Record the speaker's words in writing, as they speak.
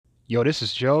Yo, this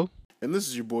is Joe. And this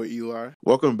is your boy Eli.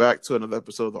 Welcome back to another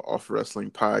episode of the Off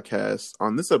Wrestling Podcast.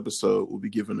 On this episode, we'll be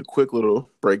giving a quick little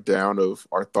breakdown of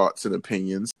our thoughts and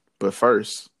opinions. But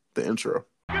first, the intro.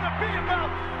 Gonna be about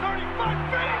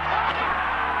 35 feet.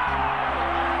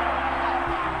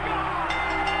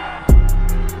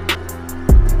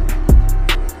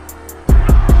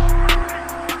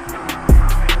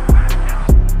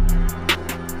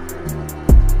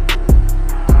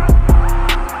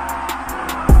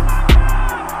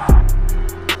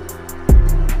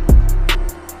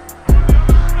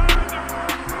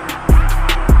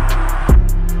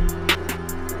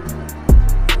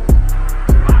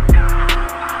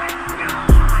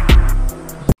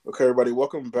 Okay, everybody,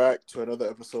 welcome back to another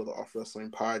episode of the Off Wrestling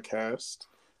Podcast.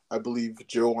 I believe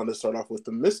Joe wanted to start off with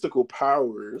the mystical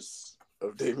powers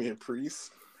of Damian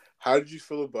Priest. How did you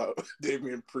feel about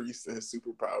Damian Priest and his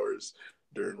superpowers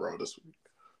during Raw this week?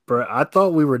 Bro, I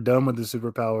thought we were done with the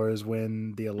superpowers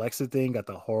when the Alexa thing got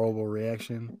the horrible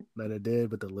reaction that it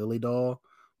did with the Lily doll.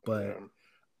 But Yeah.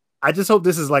 I just hope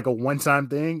this is like a one-time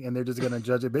thing and they're just going to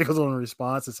judge it based on the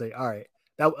response and say, all right,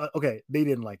 okay, they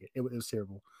didn't like it. It was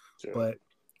terrible. Yeah. But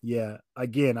yeah,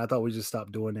 again, I thought we just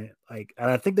stopped doing it.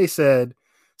 And I think they said,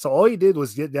 so all he did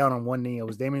was get down on one knee. It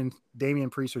was Damian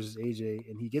Priest versus AJ,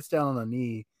 and he gets down on a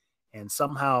knee and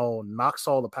somehow knocks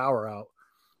all the power out.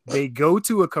 They go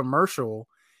to a commercial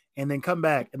and then come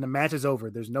back, and the match is over.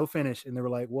 There's no finish, and they were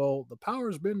like, well, the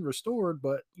power's been restored,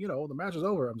 but, the match is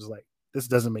over. I'm just like, this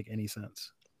doesn't make any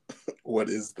sense. What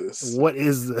is this? What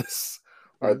is this?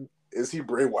 Is he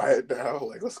Bray Wyatt now?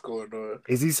 Like, what's going on?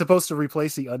 Is he supposed to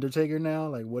replace the Undertaker now?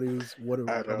 Like, are we just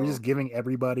know. giving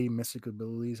everybody mystic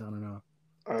abilities? I don't know.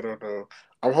 I don't know.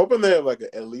 I'm hoping they have like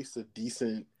at least a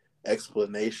decent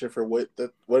explanation for what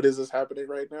is happening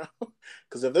right now.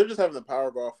 Because if they're just having the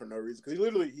power go off for no reason, because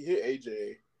he hit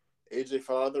AJ. AJ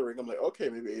fell out of the ring. I'm like, okay,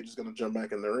 maybe AJ's gonna jump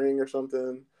back in the ring or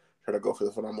something. Try to go for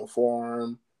the phenomenal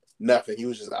forearm. Nothing. He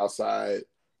was just outside.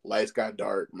 Lights got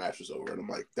dark. Match was over. And I'm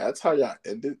like, that's how y'all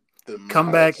ended the match?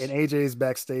 Come back and AJ's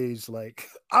backstage like,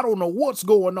 I don't know what's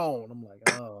going on. I'm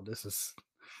like, oh, this is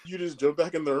You just jump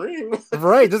back in the ring.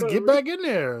 right. Just get back in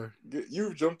there.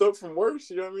 You've jumped up from worse,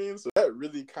 you know what I mean? So that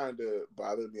really kind of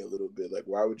bothered me a little bit. Like,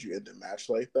 why would you end a match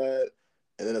like that?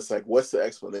 And then it's like, what's the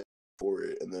explanation for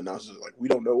it? And then I was just like, we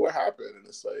don't know what happened. And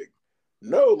it's like,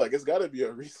 no, like, it's got to be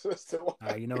a reason as to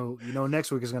why.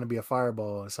 Next week is going to be a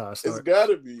fireball. That's how it starts. It's got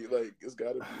to be.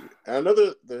 And I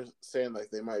know they're saying, like,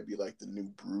 they might be, like, the new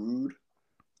Brood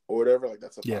or whatever. Like,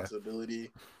 that's a possibility.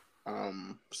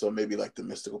 So maybe, like, the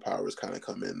mystical powers kind of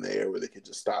come in there where they could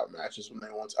just stop matches when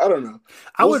they want to. I don't know.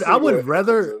 I would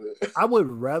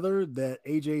rather that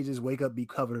AJ just wake up, be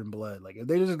covered in blood. Like, if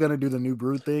they're just going to do the new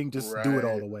Brood thing, just do it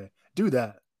all the way. Do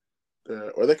that.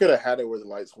 Or they could have had it where the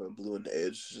lights went blue and the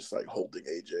edge, just like holding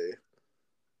AJ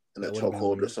in a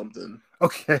chokehold or something.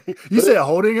 Okay, you said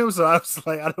holding him, so I was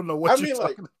like, I don't know what you're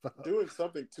talking about. Doing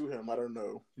something to him, I don't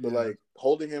know, but like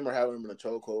holding him or having him in a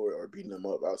chokehold or beating him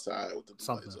up outside with the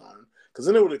lights on, because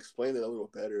then it would explain it a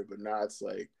little better. But now it's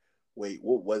like, wait,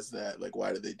 what was that? Like,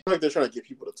 why did they? Like, they're trying to get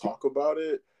people to talk about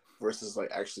it versus like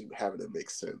actually having it make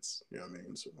sense. You know what I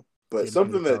mean? So. But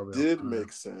something that did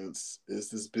make sense is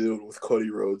this build with Cody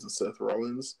Rhodes and Seth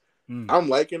Rollins. I'm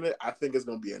liking it. I think it's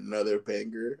going to be another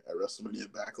banger at WrestleMania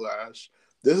Backlash.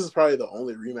 This is probably the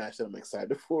only rematch that I'm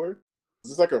excited for.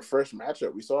 This is like a fresh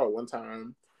matchup. We saw it one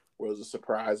time where it was a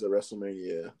surprise at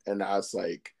WrestleMania, and now it's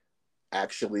like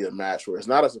actually a match where it's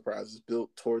not a surprise. It's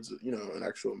built towards, an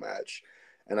actual match.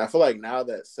 And I feel like now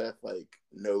that Seth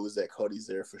knows that Cody's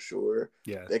there for sure,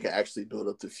 they can actually build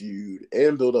up the feud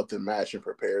and build up the match and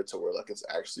prepare to where it's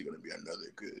actually going to be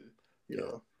another good,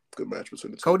 good match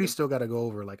between the two. Cody's still got to go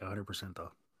over 100%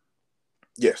 though.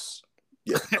 Yes,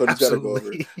 Cody's got to go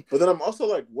over. But then I'm also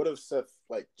like, what if Seth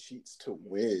cheats to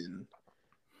win?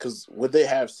 Because would they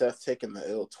have Seth taking the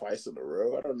L twice in a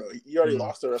row? I don't know. He already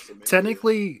lost the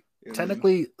WrestleMania.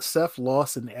 Technically, Seth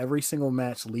lost in every single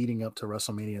match leading up to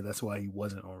WrestleMania. That's why he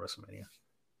wasn't on WrestleMania.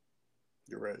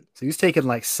 You're right. So he's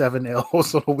taking 7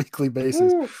 L's on a weekly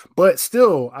basis. Ooh. But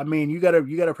still, I mean, you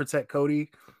gotta protect Cody.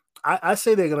 I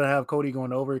say they're gonna have Cody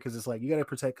going over because it's like you gotta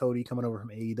protect Cody coming over from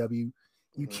AEW.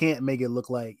 You can't make it look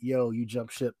like you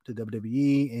jump ship to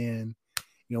WWE and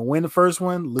win the first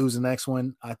one, lose the next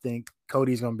one. I think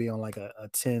Cody's gonna be on a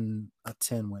 10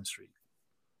 win streak.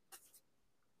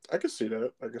 I can see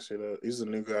that. He's a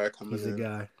new guy coming in. He's a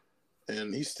guy.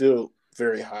 And he's still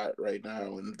very hot right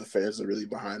now, and the fans are really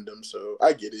behind him. So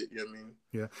I get it. You know what I mean?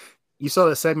 Yeah. You saw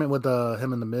that segment with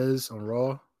him and The Miz on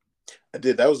Raw? I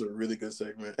did. That was a really good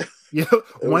segment. Yeah.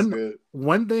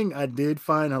 One thing I did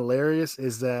find hilarious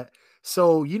is that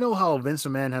So you know how Vince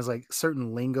McMahon has like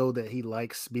certain lingo that he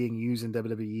likes being used in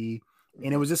WWE,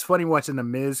 and it was just funny watching the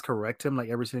Miz correct him like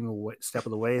every single step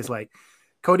of the way. It's like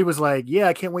Cody was like, "Yeah,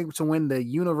 I can't wait to win the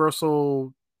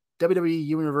Universal WWE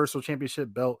Universal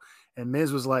Championship belt," and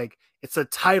Miz was like, "It's a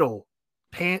title,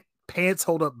 pants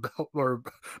hold up belt or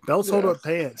belts hold Yeah. up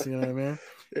pants." You know what I mean?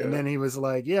 Yeah. And then he was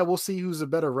like, "Yeah, we'll see who's a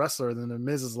better wrestler." And then the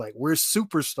Miz is like, "We're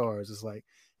superstars." It's like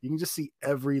you can just see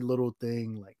every little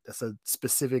thing like that's a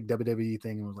specific WWE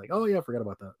thing, and was like, "Oh yeah, I forgot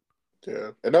about that."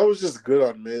 Yeah, and that was just good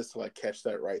on Miz to like catch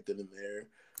that right then and there.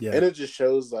 Yeah, And it just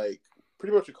shows like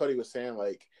pretty much what Cody was saying,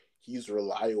 like he's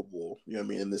reliable. You know what I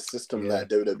mean? In the system yeah, that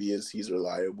WWE is, he's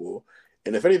reliable.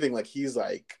 And if anything, like he's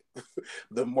like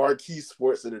the marquee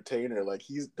sports entertainer. Like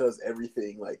he does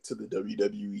everything like to the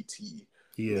WWE T.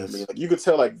 he You know what I mean? is. Like you could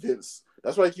tell like Vince.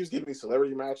 That's why he keeps giving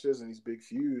celebrity matches and these big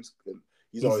feuds. And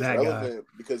he's He's always that guy. relevant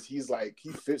because he's like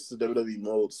he fits the WWE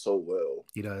mold so well.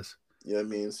 He does. You know what I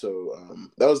mean? So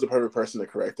that was the perfect person to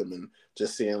correct him, and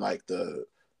just seeing like the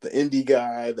indie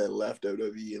guy that left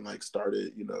WWE and like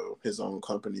started, you know, his own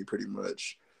company pretty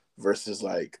much versus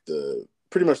like the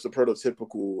pretty much the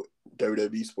prototypical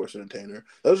WWE sports entertainer.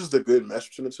 That was just a good message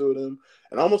between the two of them.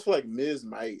 And I almost feel like Miz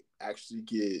might actually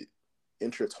get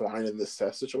intertwined in this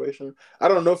Seth situation. I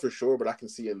don't know for sure, but I can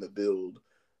see in the build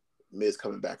Miz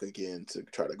coming back again to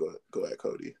try to go at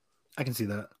Cody. I can see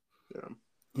that. Yeah.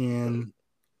 And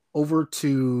over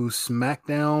to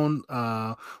SmackDown.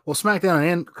 Well,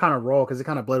 SmackDown and kind of Raw because it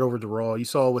kind of bled over to Raw. You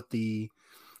saw with the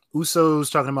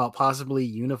Usos talking about possibly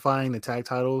unifying the tag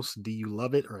titles. Do you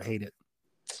love it or hate it?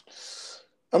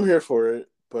 I'm here for it,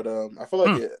 but I feel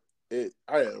like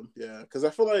I am, yeah, because I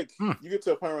feel like you get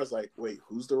to a point where it's like, wait,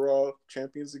 who's the Raw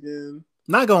champions again?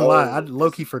 Not gonna lie, I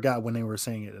low-key forgot when they were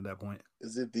saying it at that point.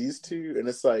 Is it these two? And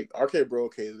it's like, RK Bro,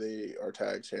 okay, they are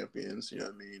tag champions, you know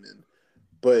what I mean?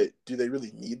 But do they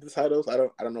really need the titles? I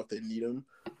don't know if they need them.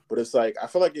 But it's like I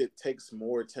feel like it takes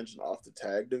more attention off the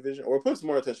tag division, or it puts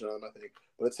more attention on, I think.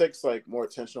 But it takes like more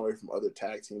attention away from other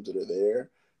tag teams that are there,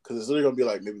 because it's literally gonna be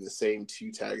like maybe the same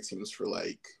two tag teams for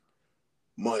like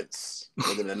months,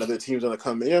 and then another team's gonna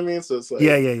come in. You know what I mean? So it's like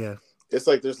yeah. It's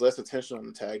like there's less attention on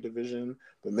the tag division,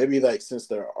 but maybe like since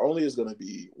there only is gonna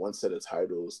be one set of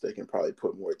titles, they can probably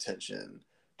put more attention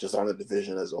just on the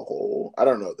division as a whole. I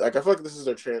don't know. Like I feel like this is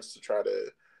their chance to try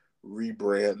to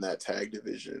rebrand that tag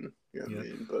division. You know what I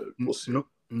mean? But we'll see.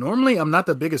 Normally, I'm not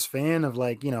the biggest fan of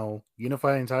like, you know,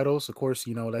 unifying titles. Of course,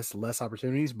 you know, that's less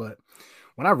opportunities. But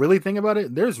when I really think about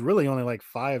it, there's really only like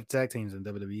 5 tag teams in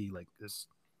WWE. Like there's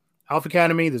Alpha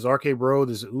Academy, there's RK Bro,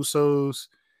 there's the Usos.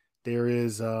 There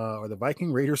is, are the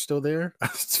Viking Raiders still there? I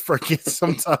forget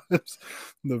sometimes.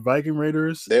 The Viking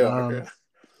Raiders. They are.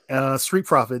 Street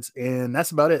Profits. And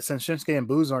that's about it. Since Shinsuke and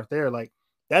Booz aren't there, like,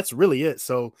 that's really it.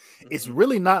 So it's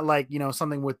really not like, you know,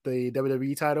 something with the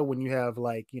WWE title when you have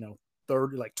like, you know,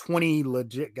 20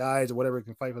 legit guys or whatever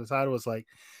can fight for the title. It's like,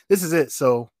 this is it.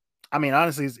 So, I mean,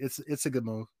 honestly, it's a good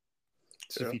move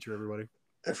to feature everybody.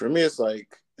 And for me, it's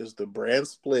like, is the brand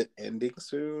split ending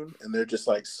soon? And they're just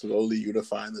like slowly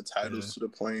unifying the titles to the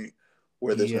point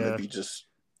where there's going to be just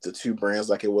the two brands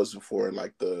like it was before in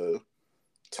like the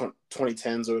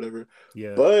 2010s or whatever.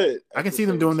 Yeah. But I can see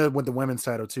them doing that with the women's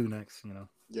title too next, you know.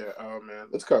 Yeah, oh man,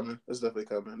 it's coming. It's definitely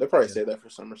coming. They'll probably say that for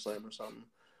SummerSlam or something.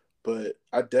 But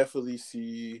I definitely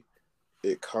see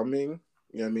it coming.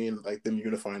 You know what I mean? Like them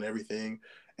unifying everything.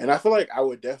 And I feel like I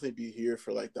would definitely be here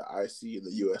for like the IC and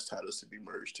the US titles to be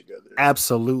merged together.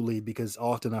 Absolutely, because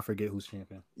often I forget who's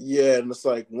champion. Yeah, and it's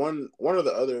like one or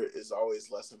the other is always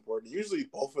less important. Usually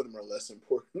both of them are less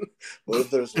important. But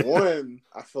if there's one,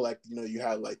 I feel like, you know, you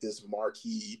have like this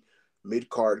marquee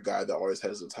mid-card guy that always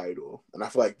has a title. And I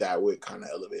feel like that would kind of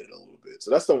elevate it a little bit.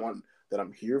 So that's the one that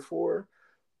I'm here for.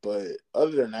 But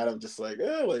other than that, I'm just like,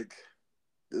 like,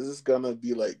 is this going to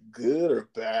be, like, good or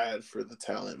bad for the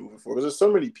talent moving forward? Because there's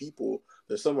so many people.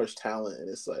 There's so much talent. And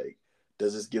it's like,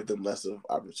 does this give them less of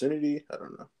opportunity? I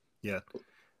don't know. Yeah.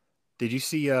 Did you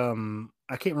see, I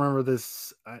can't remember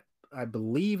this. I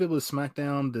believe it was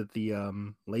SmackDown that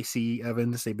the Lacey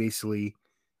Evans, they basically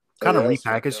kind of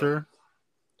repackaged her.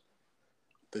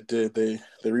 They did. They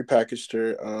repackaged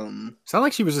her. Sound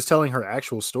like she was just telling her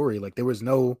actual story. Like there was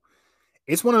no.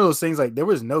 It's one of those things. Like there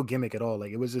was no gimmick at all.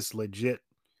 Like it was just legit.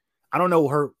 I don't know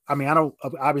her. I mean, I don't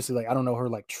obviously like I don't know her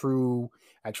like true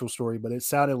actual story, but it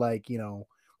sounded like, you know,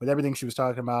 with everything she was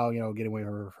talking about, you know, getting away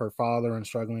her father and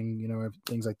struggling, you know,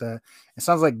 things like that. It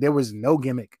sounds like there was no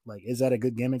gimmick. Like, is that a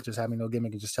good gimmick? Just having no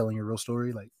gimmick and just telling your real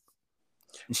story. Like,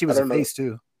 and she was a face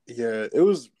too. Yeah, it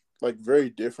was like very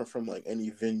different from like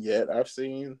any vignette I've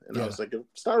seen, and I was like,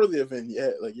 it's not really a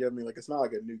vignette. Like, you know what I mean? Like, it's not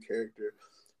like a new character.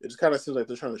 It just kind of seems like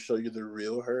they're trying to show you the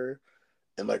real her.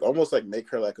 and like almost like make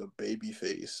her like a baby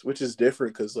face, which is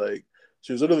different because like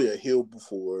she was literally a heel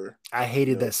before. I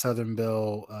hated that Southern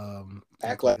Belle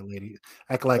Act like a lady.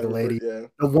 Act like a lady. Yeah.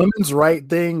 The women's right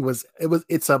thing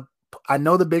it's a I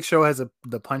know the Big Show has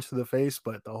the punch to the face,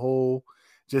 but the whole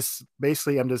just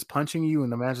basically I'm just punching you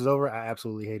and the match is over. I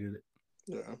absolutely hated it.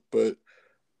 Yeah, but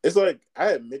it's like I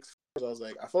had mixed. I was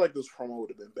like, I feel like this promo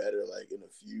would have been better, like in a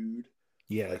feud.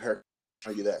 Yeah, like her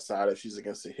argue that side if she's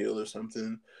against a heel or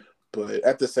something. But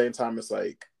at the same time, it's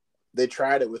like they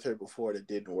tried it with her before and it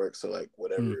didn't work. So like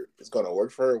whatever is gonna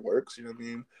work for her works. You know what I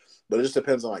mean? But it just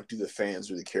depends on like, do the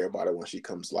fans really care about it when she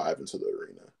comes live into the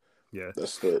arena? Yeah,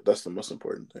 that's the most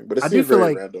important thing. But it I seems do feel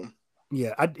very like random.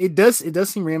 Yeah, it does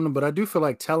seem random, but I do feel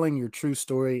like telling your true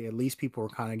story, at least people are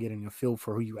kind of getting a feel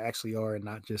for who you actually are and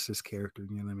not just this character.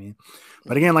 You know what I mean?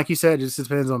 But again, like you said, it just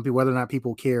depends on whether or not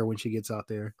people care when she gets out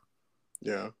there.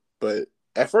 Yeah, but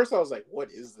at first I was like, what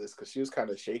is this? Because she was kind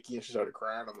of shaky and she started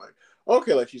crying. I'm like,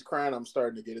 okay, like she's crying. I'm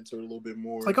starting to get into it a little bit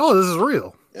more. It's like, oh, this is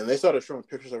real. And they started showing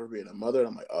pictures of her being a mother. And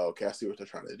I'm like, oh, okay, I see what they're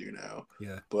trying to do now.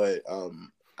 Yeah. But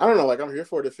I don't know. Like, I'm here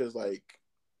for it if it's like,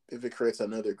 if it creates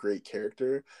another great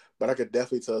character. But I could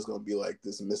definitely tell it's going to be like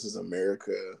this Mrs.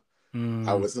 America.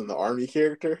 I was in the Army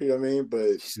character, you know what I mean?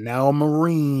 But she's now a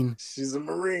Marine. She's a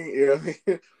Marine, you know what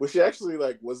I mean? Well, she actually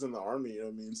like was in the Army, you know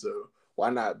what I mean? So why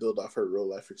not build off her real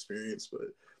life experience? But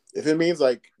if it means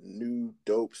like new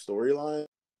dope storyline,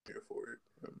 I'm here for it.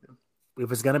 You know what I mean?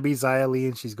 If it's gonna be Xia Li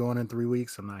and she's going in 3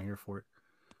 weeks, I'm not here for it.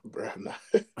 Bro, I'm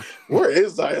not. Where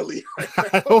is Xia Li?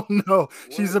 I don't know.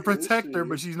 She's a protector,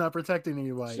 but she's not protecting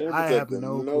anybody. I have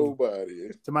nobody.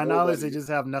 To my knowledge, they just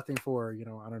have nothing for her. You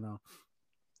know, I don't know.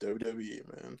 WWE,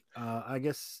 man. I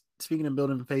guess speaking of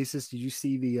building faces, did you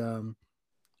see the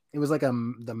it was like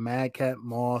the Madcap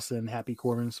Moss and Happy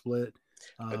Corbin split?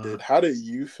 I did. How do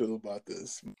you feel about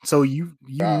this? So you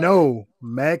know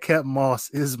Madcap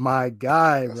Moss is my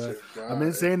guy, bro. I've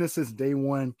been saying this since day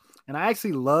one, and I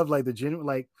actually love like the genuine,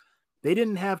 like they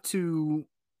didn't have to.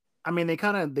 I mean, they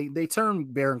kind of they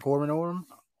turned Baron Corbin over him.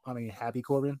 I mean, Happy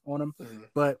Corbin on him,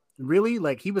 but really,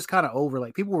 like he was kind of over.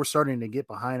 Like people were starting to get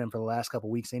behind him for the last couple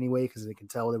of weeks anyway, because they can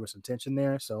tell there was some tension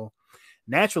there. So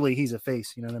naturally, he's a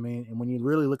face. You know what I mean? And when you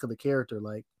really look at the character,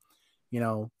 like you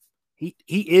know.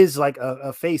 He is like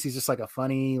a face. He's just like a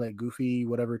funny, like goofy,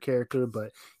 whatever character,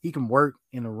 but he can work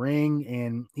in a ring.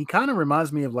 And he kind of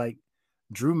reminds me of like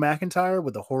Drew McIntyre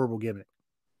with a horrible gimmick.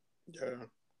 Yeah.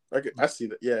 I see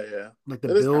that. Yeah. Like the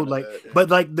build, like, that, yeah.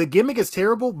 But like the gimmick is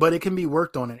terrible, but it can be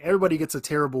worked on. And everybody gets a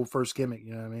terrible first gimmick,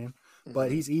 you know what I mean?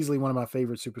 But he's easily one of my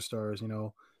favorite superstars, you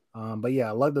know? But yeah,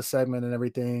 I love the segment and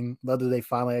everything. Love that they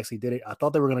finally actually did it. I thought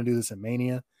they were going to do this at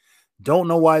Mania. Don't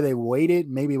know why they waited.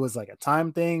 Maybe it was like a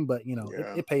time thing, but you know,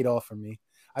 it paid off for me.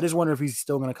 I just wonder if he's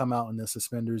still going to come out in the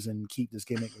suspenders and keep this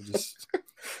gimmick or just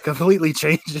completely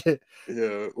change it.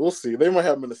 Yeah, we'll see. They might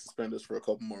have him in the suspenders for a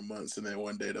couple more months, and then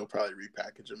one day they'll probably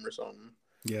repackage him or something.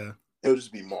 Yeah, it'll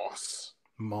just be Moss.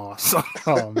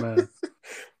 Oh man.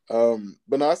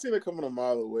 But no, I seen it coming a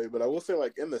mile away. But I will say,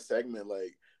 like in the segment,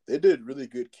 like they did really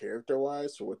good character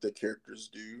wise for what the characters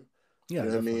do. Yeah, you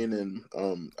know what I mean?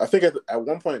 And I think at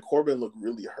one point Corbin looked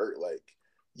really hurt. Like,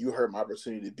 you hurt my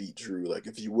opportunity to beat Drew. Like,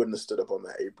 if you wouldn't have stood up on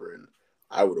that apron,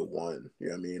 I would have won. You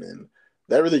know what I mean? And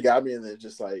that really got me. And then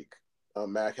just like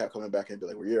Madcap coming back and be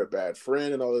like, well, you're a bad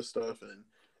friend and all this stuff. And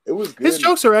it was good. His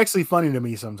jokes are actually funny to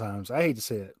me sometimes. I hate to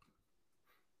say it.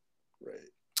 Right.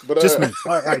 But just me.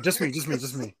 All right, just me.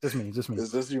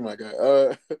 Is this you, my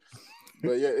guy?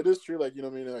 But yeah, it is true. Like, you know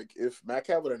what I mean? Like, if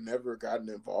Madcap would have never gotten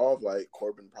involved, like,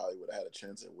 Corbin probably would have had a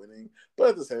chance at winning. But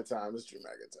at the same time, it's Drew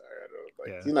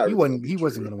McIntyre. He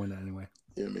wasn't going to win that anyway.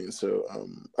 You know what I mean? So,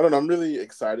 I don't know. I'm really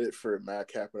excited for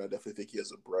Madcap, and I definitely think he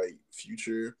has a bright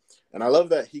future. And I love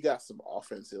that he got some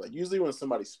offense. Like, usually when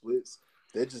somebody splits,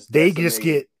 they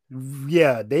get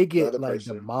like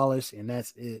demolished, and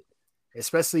that's it.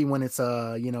 Especially when it's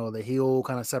the heel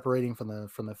kind of separating from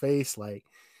the face, like.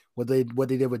 What they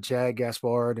did with Chad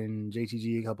Gaspard and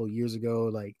JTG a couple of years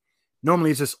ago, like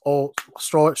normally it's just all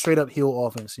straight up heel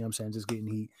offense. You know what I'm saying? Just getting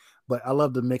heat. But I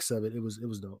love the mix of it. It was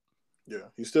dope. Yeah,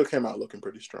 he still came out looking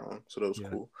pretty strong, so that was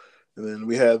cool. And then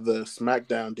we had the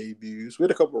SmackDown debuts. We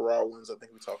had a couple of Raw ones. I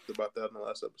think we talked about that in the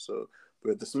last episode.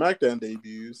 But the SmackDown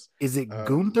debuts. Is it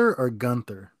Gunther or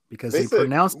Gunther? Because they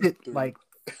pronounced Gunther. It like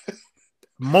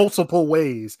multiple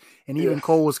ways, and even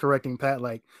Cole was correcting Pat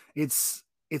like it's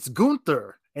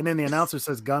Gunther. And then the announcer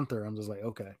says Gunther. I'm just like,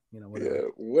 okay, whatever. Yeah,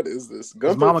 what is this?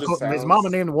 His mama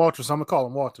named Walter, so I'm gonna call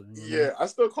him Walter. Yeah, I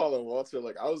still call him Walter.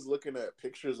 Like, I was looking at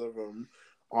pictures of him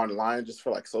online just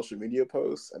for like social media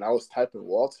posts, and I was typing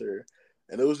Walter,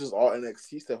 and it was just all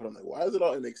NXT stuff. And I'm like, why is it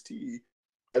all NXT?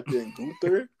 Typed in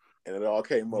Gunther, and it all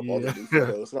came up, all the new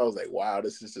photos, and I was like, wow,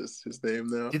 this is just his name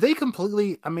now. Did they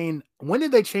completely? I mean, when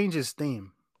did they change his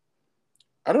theme?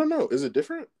 I don't know. Is it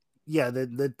different? Yeah,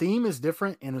 the theme is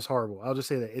different and it's horrible. I'll just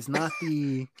say that it's not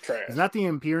the it's not the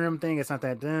Imperium thing. It's not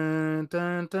that dun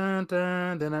dun dun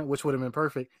dun dun, which would have been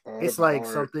perfect. It's like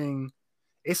something.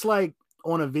 It's like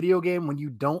on a video game when you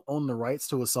don't own the rights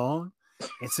to a song,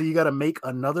 and so you got to make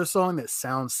another song that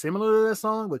sounds similar to that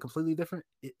song but completely different.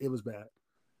 It was bad.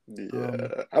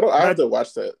 Yeah, I have to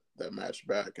watch that match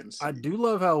back and see. I do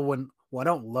love how I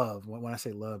don't love when I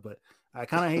say love, but I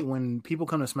kind of hate when people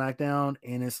come to SmackDown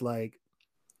and it's like.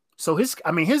 So his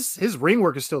ring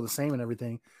work is still the same and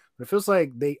everything, but it feels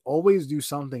like they always do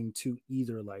something to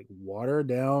either like water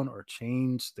down or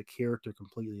change the character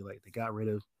completely. Like they got rid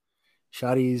of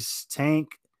Shotty's tank,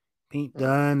 Pete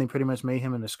Dunne. They pretty much made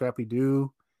him into Scrappy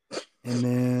Doo, and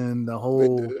then the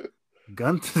whole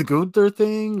Gunther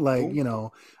thing. Like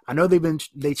I know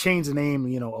they changed the name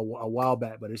a while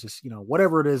back, but it's just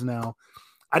whatever it is now.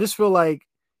 I just feel like.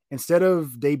 Instead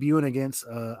of debuting against,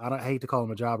 I hate to call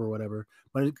him a job or whatever,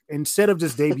 but instead of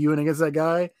just debuting against that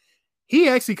guy, he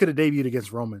actually could have debuted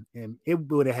against Roman, and it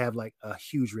would have had like a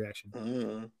huge reaction.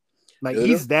 Mm-hmm. Like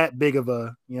he's that big of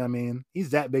a, he's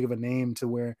that big of a name to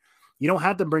where you don't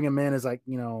have to bring him in as like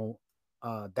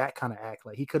that kind of act.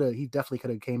 Like he definitely could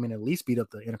have came in and at least beat up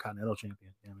the Intercontinental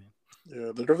Champion.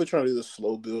 Yeah, they're definitely trying to do the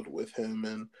slow build with him,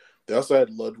 and they also had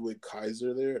Ludwig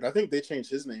Kaiser there, and I think they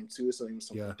changed his name too. It's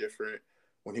something different.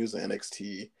 When he was in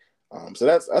NXT. So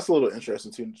that's a little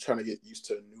interesting too, trying to get used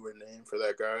to a newer name for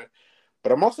that guy.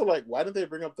 But I'm also like, why didn't they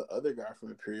bring up the other guy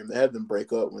from Imperium? They had them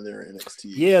break up when they were in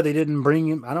NXT. Yeah, they didn't bring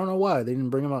him. I don't know why. They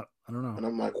didn't bring him up. I don't know. And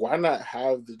I'm like, why not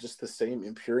have just the same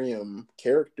Imperium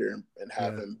character and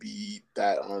have him be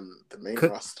that on the main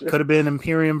roster? Could have been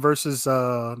Imperium versus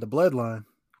the Bloodline.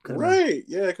 Right.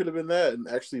 Yeah, it could have been that and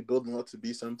actually building up to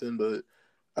be something, but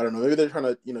I don't know. Maybe they're trying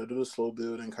to, do the slow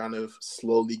build and kind of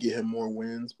slowly get him more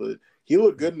wins. But he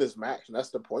looked good in this match, and that's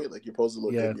the point. Like, you're supposed to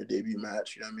look good in your debut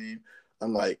match. You know what I mean?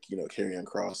 Unlike, Karrion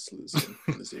Kross losing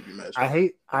in this debut match. I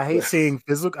hate saying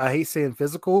physical. I hate saying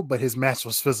physical, but his match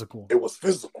was physical. It was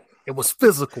physical. It was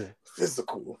physical.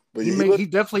 Physical. But he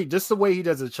definitely just the way he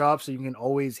does the chop, so you can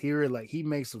always hear it. Like he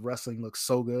makes the wrestling look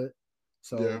so good.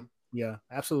 So yeah,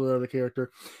 absolutely other character.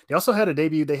 They also had a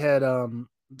debut. They had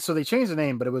So they changed the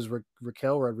name, but it was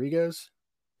Raquel Rodriguez.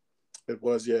 It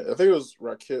was, yeah. I think it was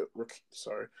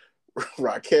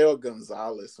Raquel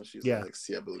Gonzalez when she was in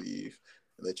NXT, I believe.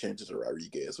 And they changed it to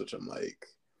Rodriguez, which I'm like,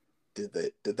 did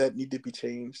that need to be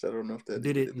changed? I don't know if that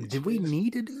did we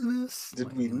need to do this?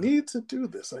 Did we need to do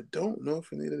this? I don't know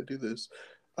if we needed to do this.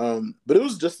 But it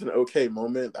was just an okay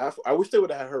moment. I wish they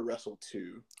would have had her wrestle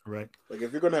too. Right. Like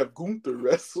if you're gonna have Gunther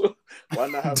wrestle, why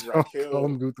not have Raquel?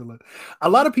 A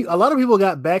lot of people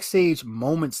got backstage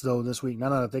moments though this week. Now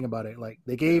that I think about it, like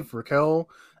they gave Raquel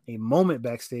a moment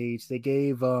backstage. They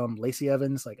gave Lacey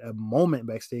Evans like a moment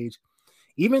backstage.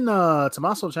 Even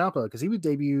Tommaso Ciampa, because he was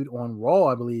debuted on Raw,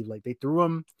 I believe. Like they threw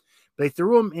him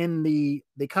in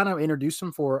they kind of introduced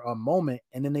him for a moment,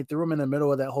 and then they threw him in the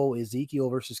middle of that whole Ezekiel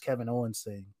versus Kevin Owens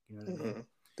thing. You know what I mean?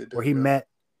 Where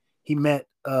he met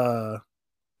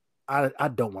I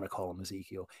don't want to call him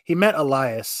Ezekiel. He met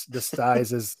Elias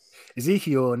disguised as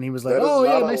Ezekiel, and he was like, "Oh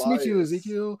yeah, nice to meet you,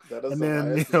 Ezekiel." And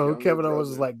then Kevin Owens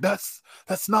was like, "That's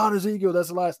not Ezekiel, that's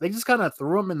Elias." They just kind of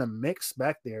threw him in the mix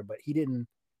back there, but he didn't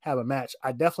have a match.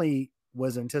 I definitely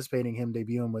was anticipating him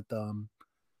debuting with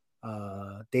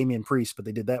Damian Priest, but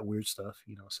they did that weird stuff,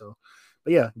 So,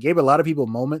 but yeah, gave a lot of people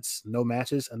moments, no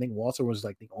matches. I think Walter was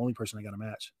like the only person that got a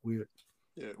match. Weird.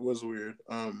 Yeah, it was weird.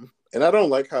 And I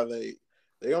don't like how they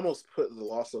almost put the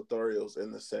Los Lotharios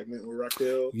in the segment with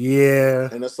Raquel. Yeah.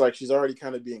 And it's like she's already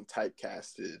kind of being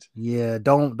typecasted. Yeah,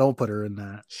 don't put her in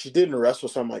that. She didn't wrestle,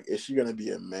 so I'm like, is she gonna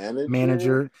be a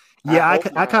manager? Yeah,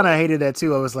 I kind of hated that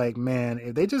too. I was like, man,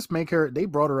 if they just they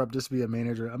brought her up just to be a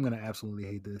manager, I'm gonna absolutely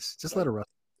hate this. Just let her wrestle.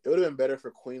 It would have been better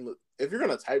for Queen. If you're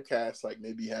gonna typecast, like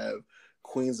maybe have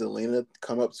Queen Zelina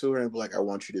come up to her and be like, I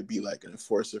want you to be like an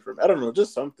enforcer for me. I don't know,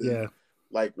 just something. Yeah.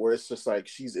 Like where it's just like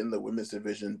she's in the women's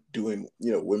division doing,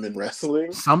 women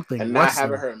wrestling. Something. And not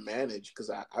having her manage,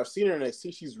 because I've seen her in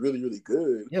NXT. She's really, really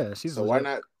good. Yeah, she's so legit. Why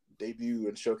not debut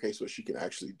and showcase what she can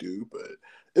actually do? But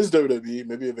it's WWE.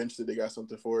 Maybe eventually they got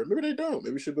something for her. Maybe they don't.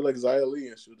 Maybe she'll be like Xia Li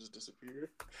and she'll just disappear.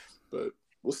 But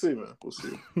we'll see, man. We'll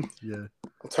see. Yeah.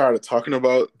 I'm tired of talking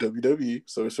about WWE,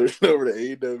 so we're switching over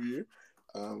to AEW.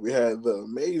 We had the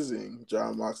amazing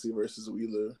Jon Moxley versus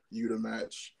Wheeler Yuta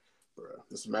match.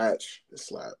 This match, it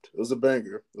slapped. It was a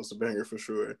banger. It was a banger for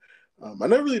sure. I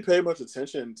never really paid much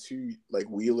attention to like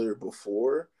Wheeler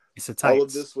before. It's a tight. All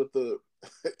of this with the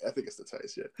I think it's the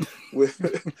tights. Yeah, with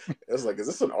it was like, is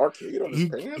this an arcade on his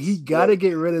pants? He got to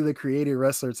get rid of the created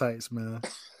wrestler tights, man.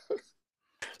 It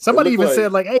Somebody looked even like,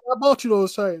 said like, "Hey, I bought you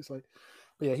those tights." Like,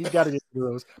 but yeah, he's got to get rid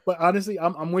of those. But honestly,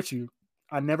 I'm with you.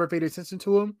 I never paid attention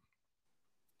to him,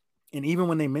 and even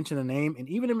when they mentioned the name, and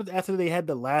even after they had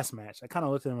the last match, I kind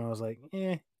of looked at him and I was like,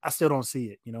 I still don't see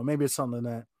it. You know, maybe it's something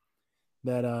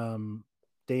that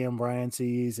Dan Bryan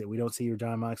sees that we don't see, or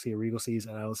John Moxley or Regal sees,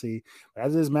 and I don't see. But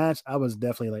after this match, I was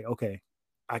definitely like, okay,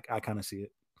 I kind of see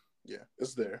it. Yeah,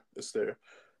 it's there. It's there.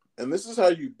 And this is how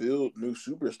you build new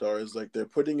superstars. Like, they're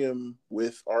putting him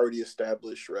with already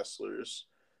established wrestlers.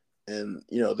 And,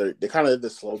 you know, they kind of did the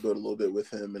slow build a little bit with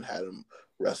him and had him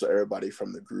wrestle everybody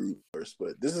from the group first.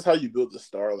 But this is how you build the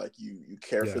star. Like, you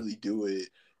carefully do it.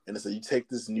 And it's like, you take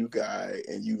this new guy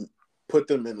and you put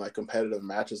them in, like, competitive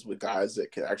matches with guys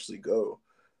that can actually go.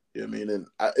 You know what I mean? And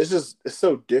it's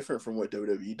so different from what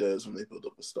WWE does when they build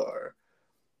up a star.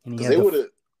 Because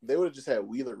they would have just had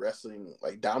Wheeler wrestling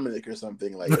like Dominic or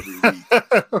something like every week,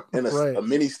 and a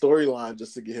mini storyline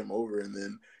just to get him over, and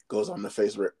then goes on to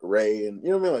face Ray, and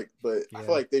you know what I mean. Like, but I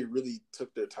feel like they really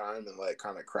took their time and like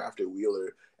kind of crafted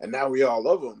Wheeler, and now we all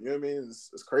love him. You know what I mean?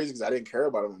 It's crazy because I didn't care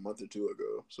about him a month or two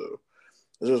ago, so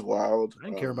it's just wild. I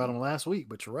didn't care about him last week,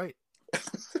 but you're right.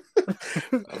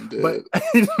 I'm dead.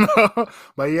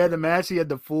 But he had the match. He had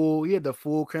the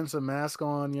full crimson mask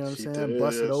on. You know what I'm saying?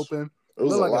 Busted open. It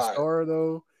was looked like a star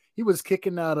though. He was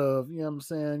kicking out of, you know what I'm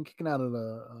saying,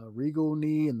 the Regal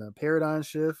knee and the Paradigm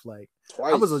Shift. Like,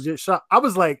 twice. I was legit shocked. I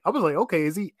was like, okay,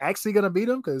 is he actually gonna beat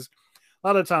him? Because a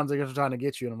lot of times they're just trying to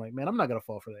get you, and I'm like, man, I'm not gonna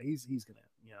fall for that. He's gonna,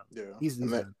 he's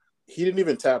done. He didn't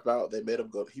even tap out. They made him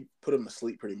go. He put him to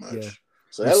sleep pretty much. Yeah.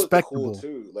 So that looked cool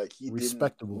too. Like, he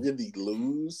didn't really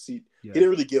lose. He didn't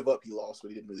really give up. He lost, but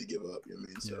he didn't really give up. You know what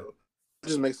I mean? So it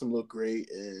just makes him look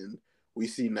great, and we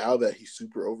see now that he's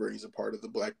super over and he's a part of the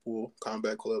Blackpool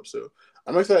Combat Club. So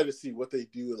I'm excited to see what they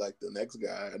do with like the next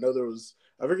guy. I know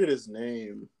I forget his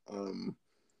name,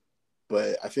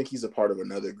 but I think he's a part of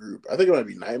another group. I think it might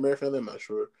be Nightmare Family. I'm not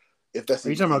sure if that's.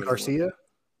 Are you talking about Garcia?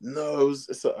 No,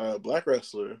 it's a black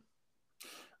wrestler.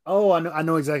 Oh, I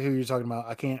know exactly who you're talking about.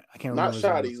 I can't remember. Not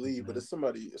Shotty Lee, but it's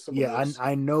somebody yeah, else.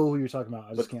 I know who you're talking about.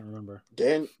 I just can't remember.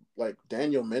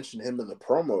 Daniel mentioned him in the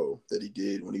promo that he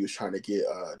did when he was trying to get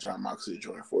John Moxley to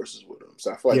join forces with him.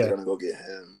 So I feel like they're gonna go get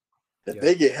him. If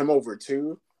they get him over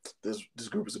too, this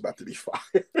group is about to be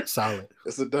fire. Solid.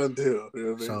 It's a done deal. You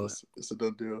know what I mean? Solid. It's a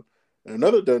done deal. And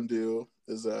another done deal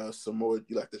is Samoa.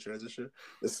 You like the transition?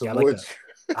 It's Samoa.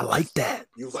 I like that.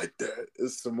 You like that?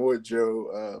 It's Samoa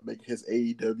Joe making his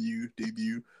AEW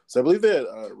debut. So I believe they had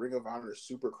Ring of Honor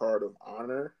Super Card of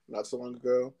Honor not so long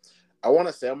ago. I want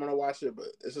to say I'm going to watch it, but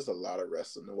it's just a lot of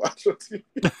wrestling to watch on TV.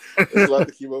 It's a lot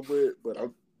to keep up with, but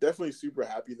I'm definitely super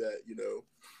happy that, you know,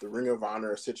 the Ring of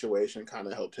Honor situation kind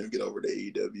of helped him get over to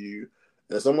AEW. And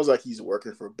it's almost like he's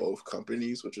working for both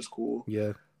companies, which is cool.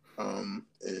 Yeah.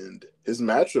 And his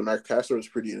match with Max Caster was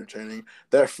pretty entertaining.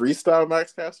 That freestyle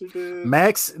Max Caster did.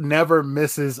 Max never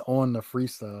misses on the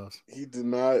freestyles. He did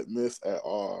not miss at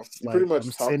all. He like, pretty much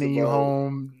I'm sending you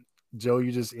home, Joe.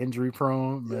 You just injury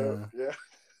prone, man. Yeah.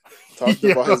 Talked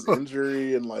about his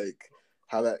injury and like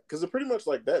how that, because it pretty much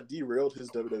like that derailed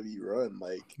his WWE run.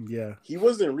 Like, he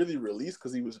wasn't really released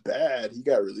because he was bad. He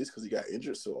got released because he got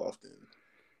injured so often.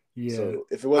 Yeah. So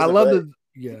if it wasn't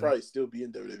he'd probably still be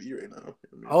in WWE right now.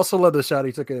 I also love the shot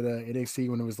he took at NXT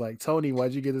when it was like, Tony,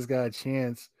 why'd you give this guy a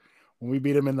chance? When we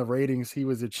beat him in the ratings, he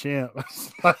was a champ.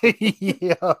 Like,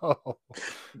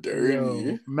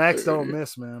 dirty. Max don't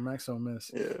miss, man. Max don't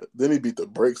miss. Yeah. Then he beat the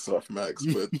brakes off Max,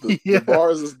 but the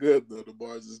bars is good though. The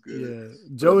bars is good.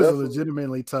 Yeah. Joe is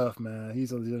legitimately tough, man.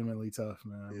 He's legitimately tough,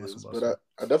 man. Yes, but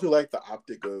I definitely like the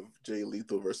optic of Jay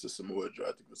Lethal versus Samoa Joe.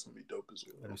 I think it's gonna be dope as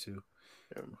well. That too.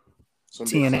 Yeah.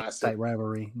 TNA type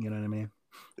rivalry, you know what I mean?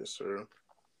 Yes, sir.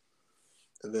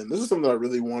 And then this is something I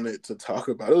really wanted to talk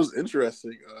about. It was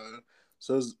interesting.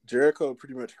 So is Jericho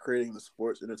pretty much creating the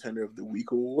Sports Entertainer of the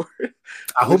Week award?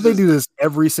 I hope they do this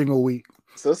every single week.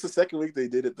 So it's the second week they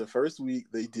did it. The first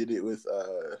week they did it with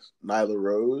Nyla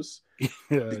Rose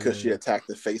because she attacked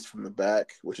the face from the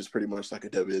back, which is pretty much like a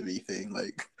WWE thing,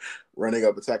 like running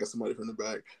up, attacking somebody from the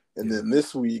back. And then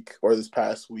this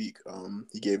past week,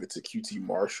 he gave it to QT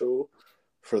Marshall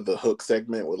for the hook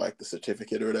segment with like the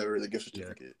certificate or whatever, the gift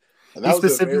certificate. And he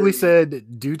specifically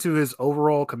said, due to his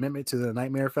overall commitment to the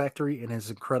Nightmare Factory and his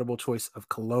incredible choice of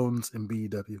colognes and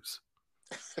BEWs.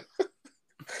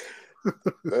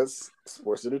 That's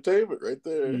sports entertainment right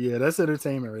there. Yeah, that's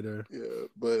entertainment right there. Yeah,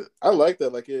 but I like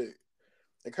that. Like it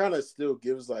kind of still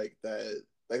gives like that.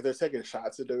 Like they're taking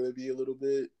shots at WWE a little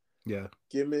bit.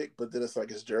 gimmick, but then it's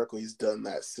like it's Jericho. He's done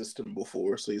that system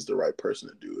before, so he's the right person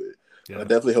to do it. Yeah. I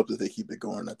definitely hope that they keep it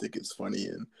going. I think it's funny,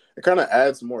 and it kind of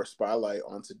adds more spotlight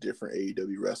onto different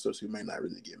AEW wrestlers who may not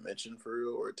really get mentioned for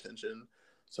real or attention.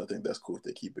 So I think that's cool if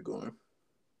they keep it going.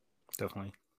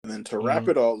 Definitely. And then to wrap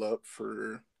it all up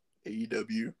for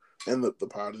AEW and the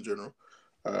pod in general,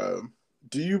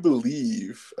 do you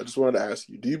believe, I just wanted to ask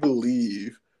you, do you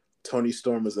believe Toni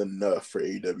Storm is enough for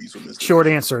AEW's women's division? Short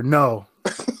answer, no.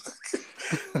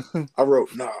 I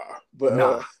wrote nah, but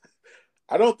nah.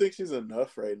 I don't think she's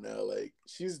enough right now. Like,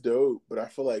 she's dope, but I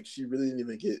feel like she really didn't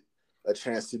even get a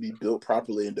chance to be built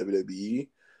properly in WWE.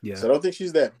 Yeah. So I don't think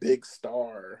she's that big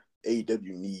star AEW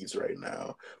needs right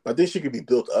now. But I think she could be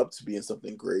built up to being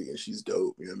something great, and she's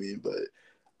dope. You know what I mean? But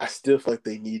I still feel like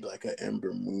they need like an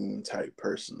Ember Moon type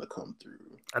person to come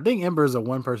through. I think Ember is the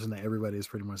one person that everybody is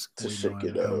pretty much to shake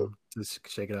it up. To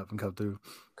shake it up and come through.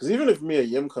 Because even if Mia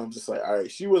Yim comes, it's like, all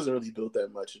right, she wasn't really built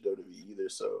that much in WWE either,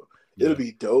 so it'll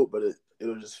be dope, but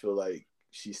it'll just feel like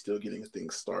she's still getting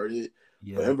things started.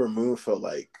 Yeah. But Ember Moon felt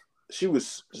like she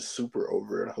was just super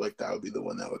over it. I feel like that would be the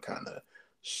one that would kind of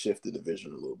shift the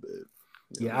division a little bit.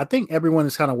 Yeah, I think everyone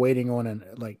is kind of waiting on an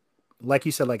like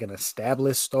you said, like an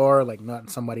established star, like not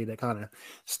somebody that kind of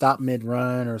stopped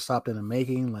mid-run or stopped in the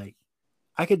making. Like,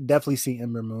 I could definitely see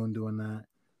Ember Moon doing that.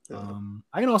 Yeah.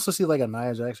 I can also see like a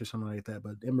Nia Jax or something like that,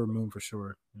 but Ember Moon for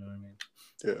sure. You know what I mean?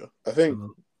 Yeah, I think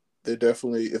they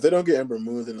definitely, if they don't get Ember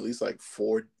Moon, then at least like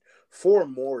four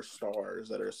more stars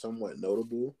that are somewhat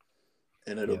notable,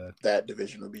 and that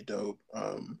division will be dope.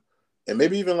 And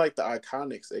maybe even like the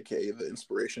Iconics, aka the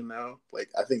Inspiration now. Like,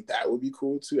 I think that would be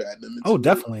cool too. Add them into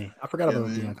definitely. I forgot about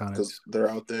the Iconics because they're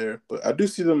out there. But I do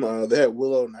see them. They had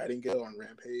Willow Nightingale on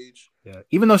Rampage. Yeah,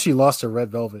 even though she lost to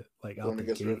Red Velvet, like going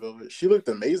against Red Velvet, she looked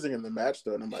amazing in the match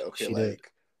though. And I'm like, okay, she did.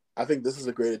 I think this is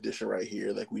a great addition right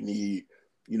here. Like, we need,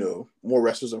 more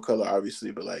wrestlers of color,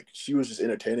 obviously, but like, she was just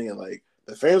entertaining, and like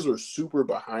the fans were super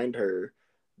behind her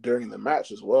during the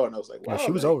match as well. And I was like, wow,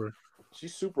 she was over.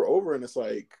 She's super over, and it's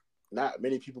like, not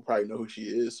many people probably know who she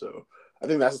is, so I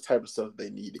think that's the type of stuff they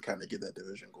need to kind of get that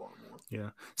division going more.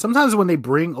 Yeah. Sometimes when they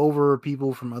bring over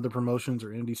people from other promotions or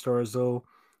indie stars, though,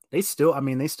 they still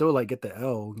like get the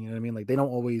L. You know what I mean? Like, they don't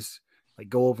always like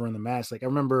go over in the match. Like, I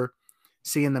remember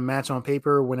seeing the match on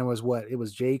paper when it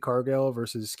was Jade Cargill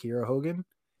versus Kiera Hogan.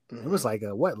 Mm-hmm. It was like a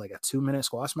 2-minute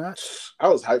squash match. I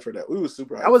was hyped for that. We was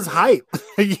super hyped. I was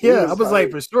hyped. Yeah, I was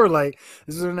like, for sure, like,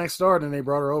 this is her next start, and they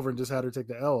brought her over and just had her take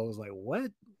the L. I was like,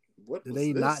 what? Did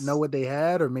they not know what they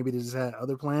had, or maybe they just had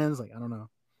other plans? Like, I don't know.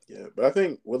 Yeah, but I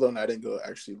think Willow Nightingale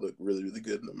actually looked really, really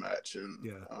good in the match, and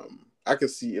I could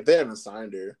see if they haven't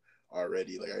signed her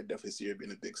already, like, I definitely see her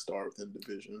being a big star within the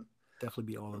division.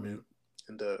 Definitely be all in it.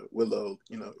 And Willow,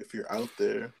 if you're out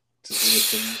there,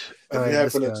 just listen. If you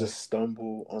happen to just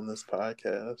stumble on this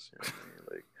podcast,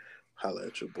 like, holla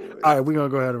at your boy. All right, we're gonna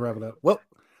go ahead and wrap it up. Well,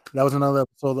 that was another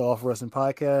episode of the Off Wrestling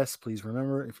Podcast. Please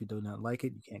remember, if you do not like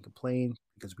it, you can't complain,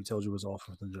 because we told you it was off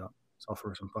from the jump. It's Off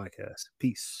Wrestling Podcast.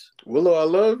 Peace. Willow, I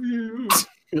love you.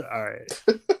 All right.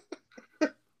 Gonna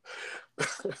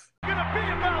be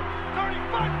about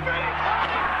 35 feet.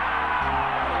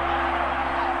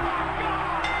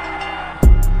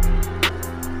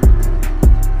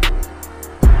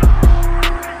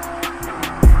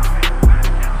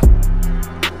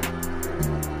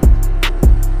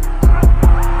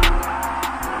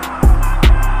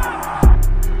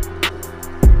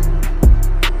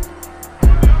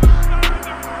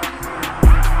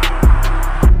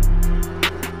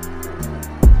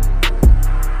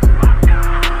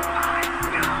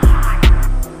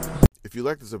 If you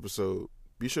like this episode,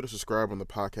 be sure to subscribe on the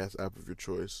podcast app of your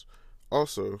choice.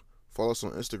 Also, follow us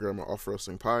on Instagram at Off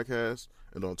Wrestling Podcast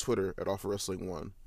and on Twitter at Off Wrestling 1.